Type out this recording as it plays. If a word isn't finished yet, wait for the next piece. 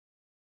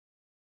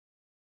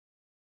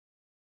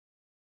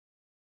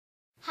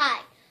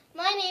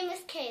name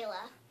is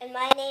Kayla. And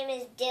my name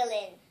is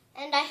Dylan.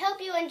 And I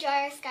hope you enjoy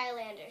our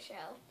Skylanders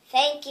show.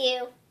 Thank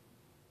you.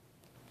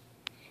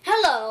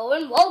 Hello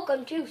and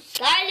welcome to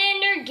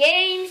Skylander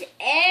Games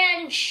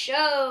and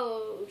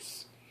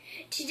Shows.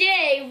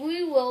 Today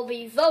we will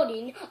be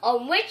voting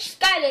on which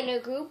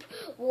Skylander group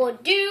will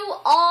do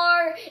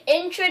our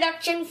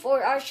introduction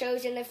for our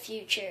shows in the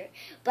future.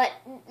 But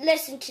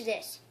listen to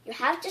this. You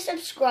have to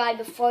subscribe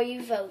before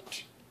you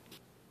vote.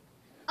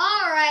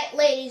 Alright,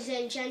 ladies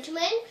and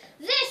gentlemen,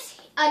 this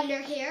under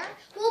here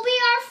will be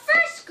our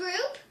first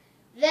group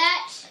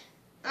that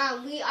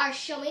we are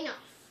showing off.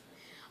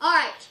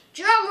 Alright,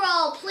 drum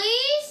roll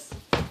please.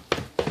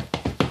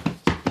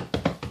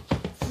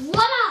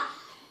 Voila!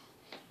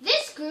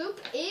 This group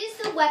is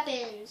the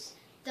weapons.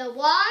 The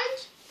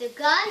wand, the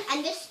gun,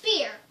 and the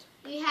spear.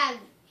 We have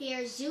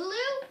here Zulu,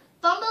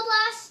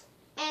 Bumbleblast,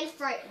 and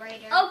Fright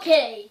Rider.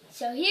 Okay,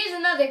 so here's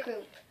another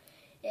group.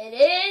 It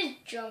is,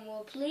 drum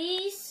roll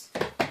please,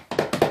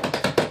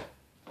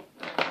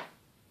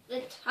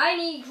 the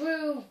tiny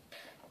group.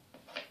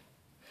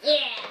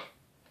 Yeah.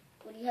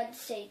 What do you have to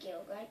say,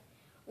 Gilbert?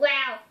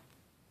 Well,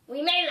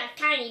 we may look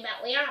tiny,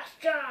 but we are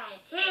strong.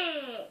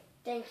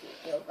 Thank you,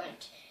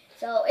 Gilbert.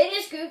 So in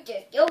this group,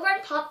 there's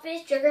Gilbert,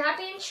 Popfish, Trigger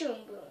Happy, and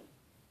Shroom Boom.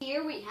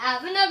 Here we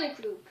have another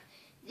group.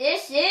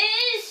 This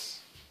is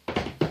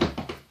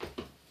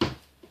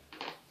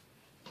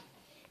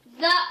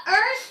the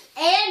Earth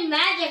and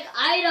Magic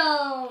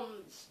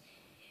Items.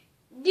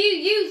 Do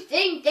you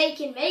think they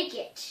can make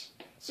it?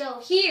 So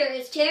here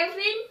is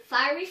Terrapin,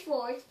 Fiery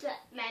Force, the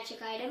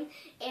magic item,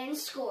 and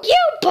Scorpion.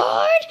 You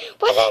bored?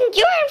 Well then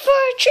you're in for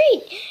a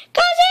treat,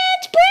 'cause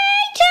it's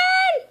break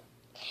time!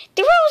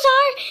 The rules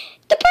are,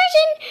 the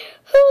person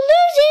who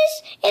loses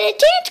in a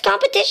dance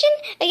competition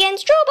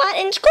against Robot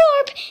and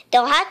Scorp,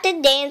 they'll have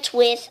to dance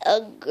with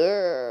a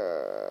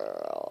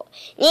girl.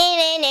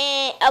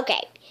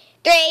 Okay,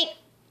 3,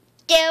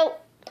 2,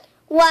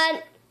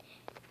 1,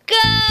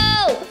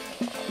 go!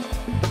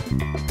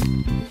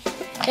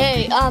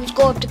 Hey, I'm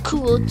Scorp the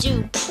cool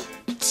dude.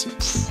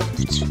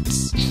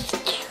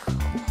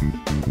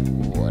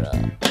 What up?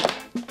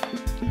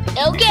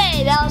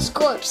 Okay, that was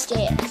Scorp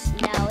stance.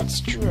 Now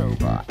it's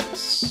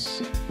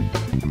Robots.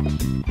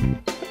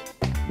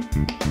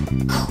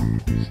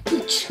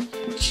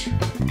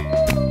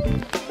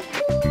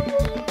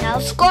 Now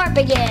Scorp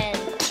again.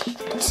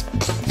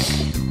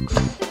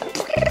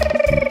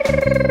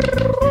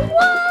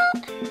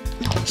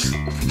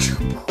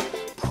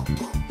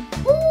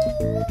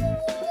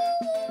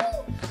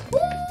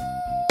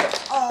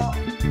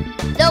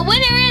 The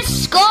winner is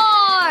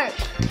Scorp!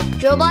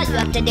 Robot, you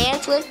have to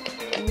dance with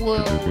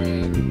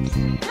Whirlwind.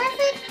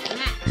 Perfect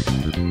match.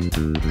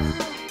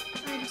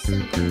 I'm so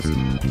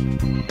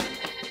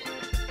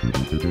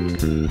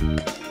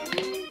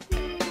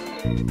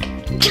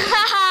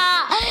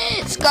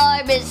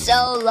Scorp is so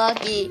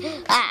lucky.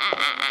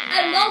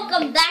 And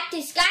welcome back to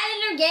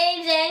Skylander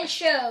Games and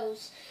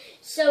Shows.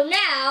 So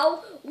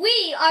now,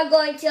 we are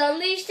going to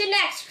unleash the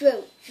next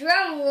group.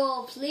 Drum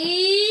roll,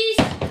 please.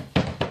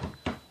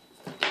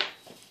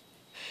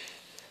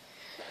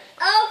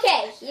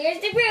 Okay, here's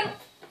the group.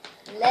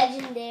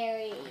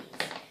 Legendaries.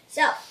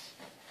 So,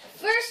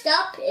 first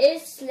up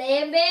is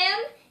Slam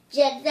Bam,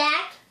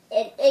 Jetpack,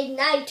 and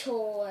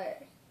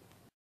Ignitor.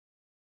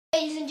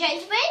 Ladies and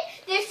gentlemen,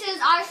 this is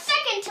our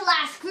second to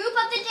last group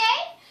of the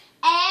day,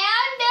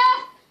 and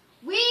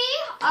we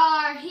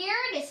are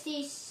here to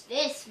see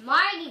this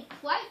mighty,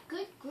 quite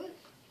good group.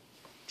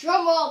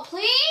 Drum roll,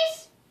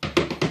 please.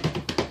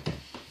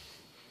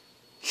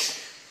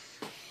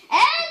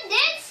 And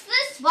it's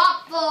the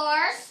Swap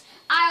Force.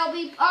 I'll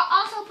be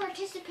also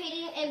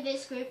participating in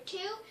this group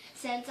too,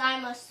 since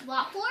I'm a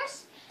Swap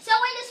Force. So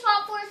in the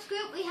Swap Force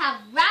group, we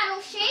have Rattle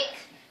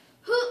Shake,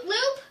 Hoot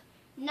Loop,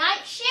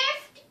 Night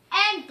Shift,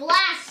 and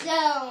Blast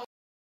Zone.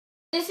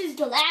 This is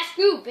the last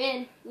group,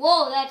 and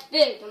whoa, that's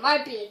big. There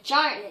might be a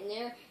giant in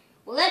there.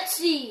 Well, let's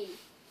see.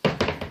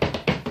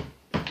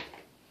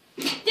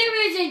 There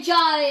is a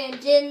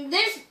giant, and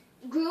this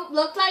group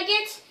looks like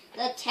it's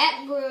the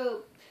Tech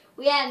group.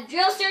 We have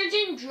Drill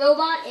Surgeon,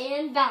 Drillbot,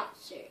 and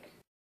Bouncer.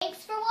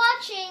 Thanks for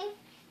watching.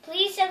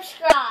 Please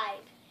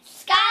subscribe.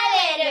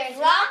 Skylanders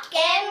rock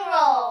and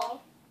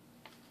roll.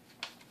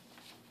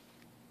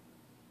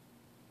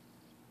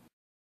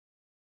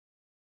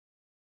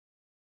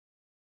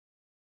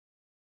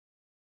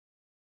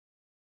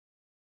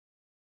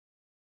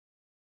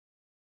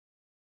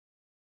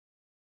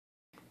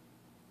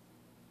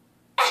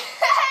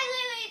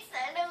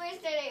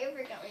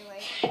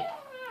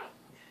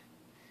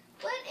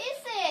 What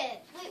is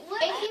it?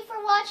 Thank you for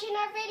watching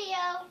our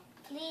video.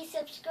 Please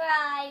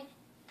subscribe.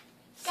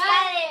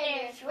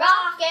 Skylanders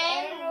rock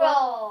and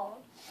roll.